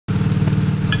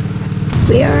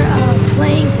We are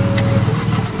playing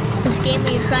this game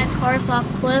where you drive cars off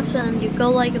cliffs and you go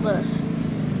like this.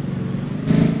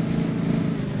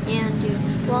 And you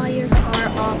fly your car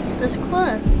off this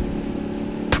cliff.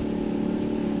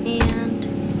 And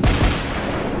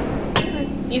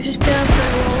you just go for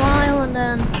a little while, and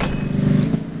then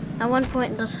at one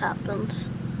point this happens.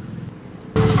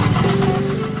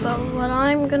 But what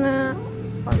I'm gonna...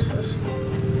 What's this?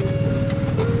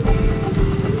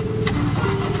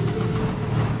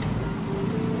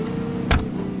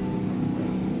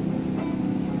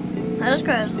 This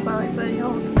guy's probably pretty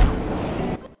old.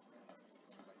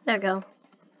 There we go.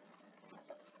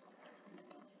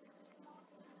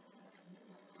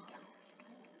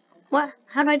 What?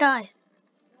 How'd I die?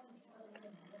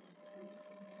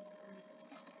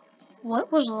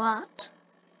 What was that?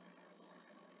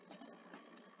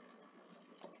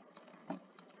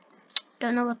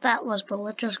 Don't know what that was, but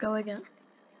let's just go again.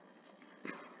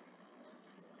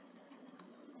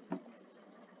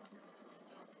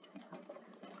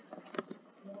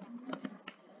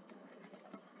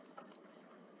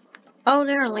 Oh,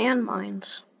 there are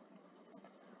landmines.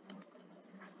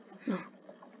 No.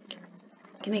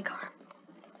 Give me a car.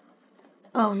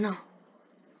 Oh, no.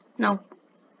 No.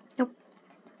 Nope.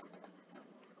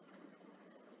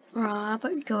 How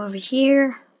about we go over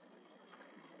here?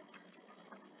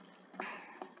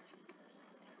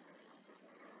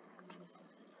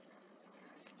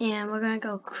 And we're gonna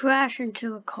go crash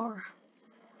into a car.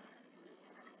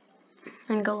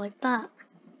 And go like that.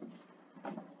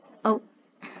 Oh.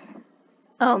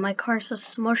 Oh, my car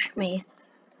just smushed me.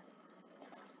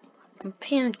 I'm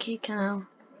pancake now.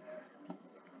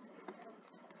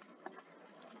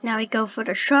 Now we go for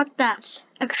the truck that's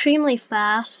extremely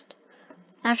fast.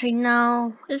 Actually,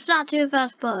 no, it's not too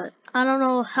fast, but I don't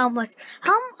know how much.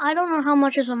 I don't know how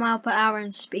much is a mile per hour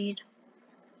in speed.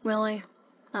 Really,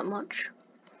 not much.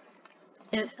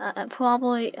 If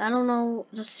probably, I don't know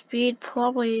the speed.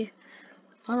 Probably,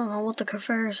 I don't know what the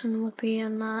comparison would be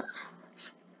in that.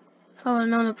 If I would have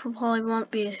known, it probably won't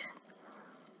be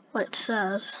what it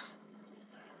says.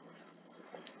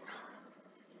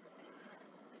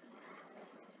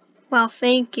 Wow,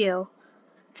 thank you.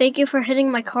 Thank you for hitting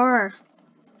my car.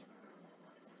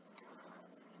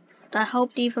 That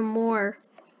helped even more.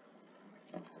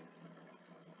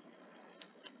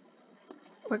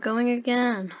 We're going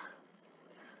again.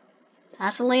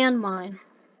 That's a landmine.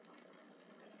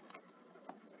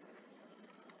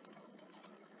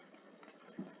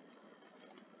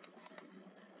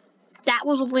 That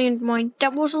was a landmine.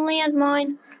 That was a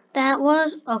landmine. That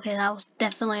was... Okay, that was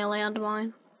definitely a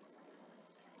landmine.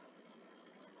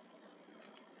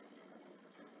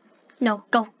 No,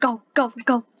 go, go, go,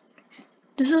 go.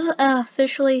 This is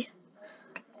officially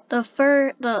this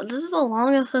is the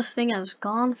longest this thing has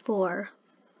gone for.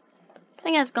 I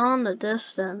think it's gone the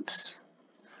distance.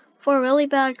 For a really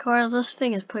bad car, this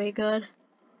thing is pretty good.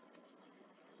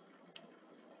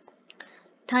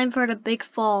 Time for the big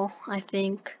fall, I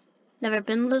think. Never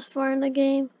been this far in the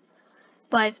game.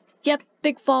 But, yep,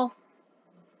 big fall.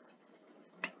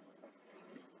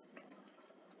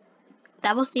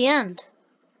 That was the end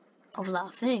of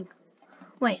that thing.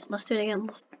 Wait, let's do it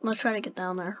again. Let's try to get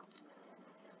down there.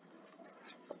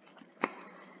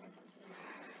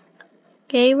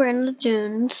 Okay, we're in the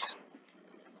dunes.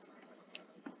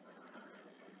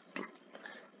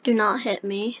 Do not hit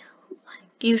me.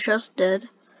 You just did.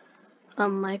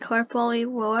 My car probably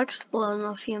will explode in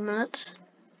a few minutes.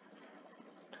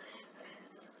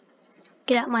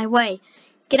 Get out my way.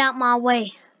 Get out my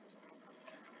way.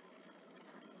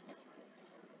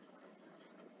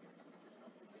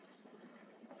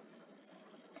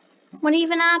 What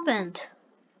even happened?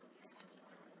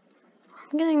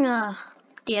 I'm getting the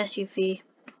SUV.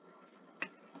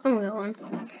 I'm going.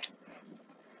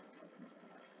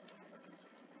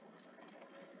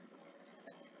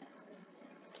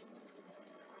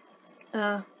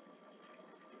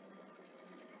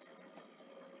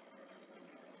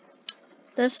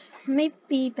 This may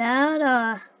be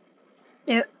bad.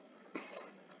 There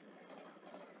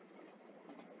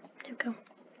we go.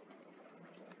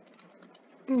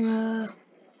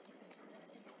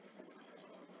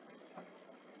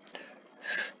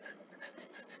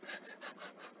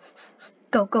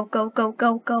 Go, go, go, go,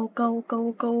 go, go, go,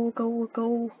 go, go, go,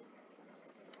 go.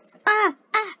 Ah,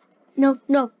 ah! No,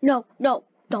 no, no, no,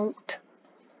 don't.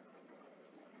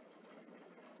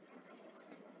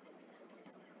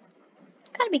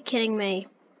 Gotta be kidding me.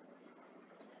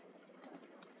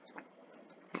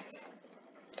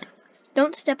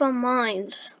 Don't step on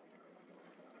mines.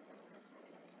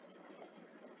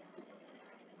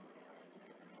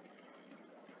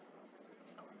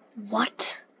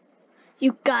 What?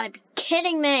 You gotta be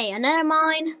kidding me. Another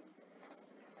mine?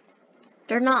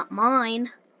 They're not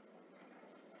mine.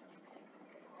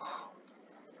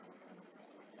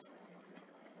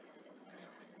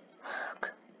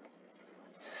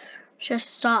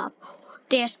 Just stop.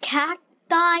 There's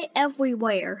cacti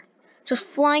everywhere. Just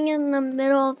flying in the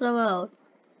middle of the road.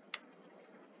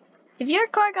 If your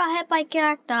car got hit by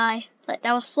cacti like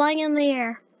that was flying in the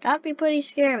air, that'd be pretty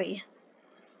scary.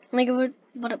 Like it would,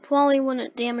 but it probably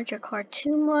wouldn't damage your car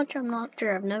too much. I'm not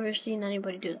sure. I've never seen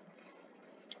anybody do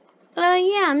that.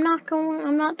 Yeah, I'm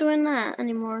not doing that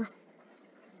anymore.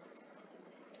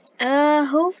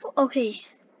 Okay.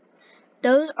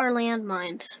 Those are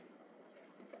landmines.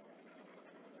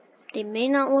 They may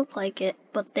not look like it,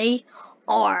 but they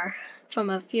are from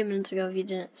a few minutes ago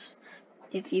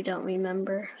if you don't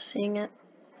remember seeing it.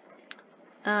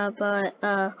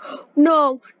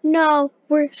 No,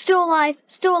 we're still alive,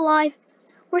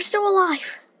 we're still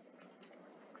alive.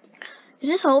 Is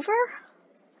this over?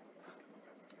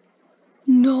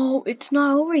 No, it's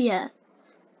not over yet.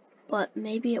 But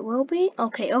maybe it will be?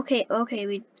 Okay,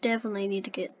 we definitely need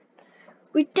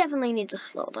to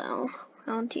slow down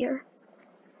around here.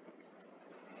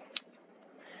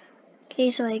 Okay,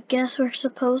 so I guess we're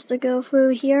supposed to go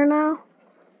through here now.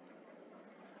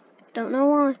 Don't know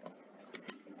why.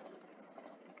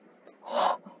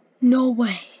 No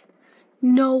way.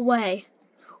 No way.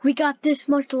 We got this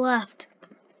much left.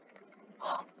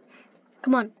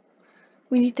 Come on.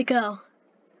 We need to go.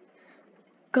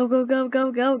 Go.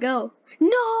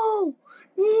 No!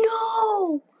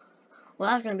 No! Well,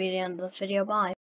 that's going to be the end of the video. Bye.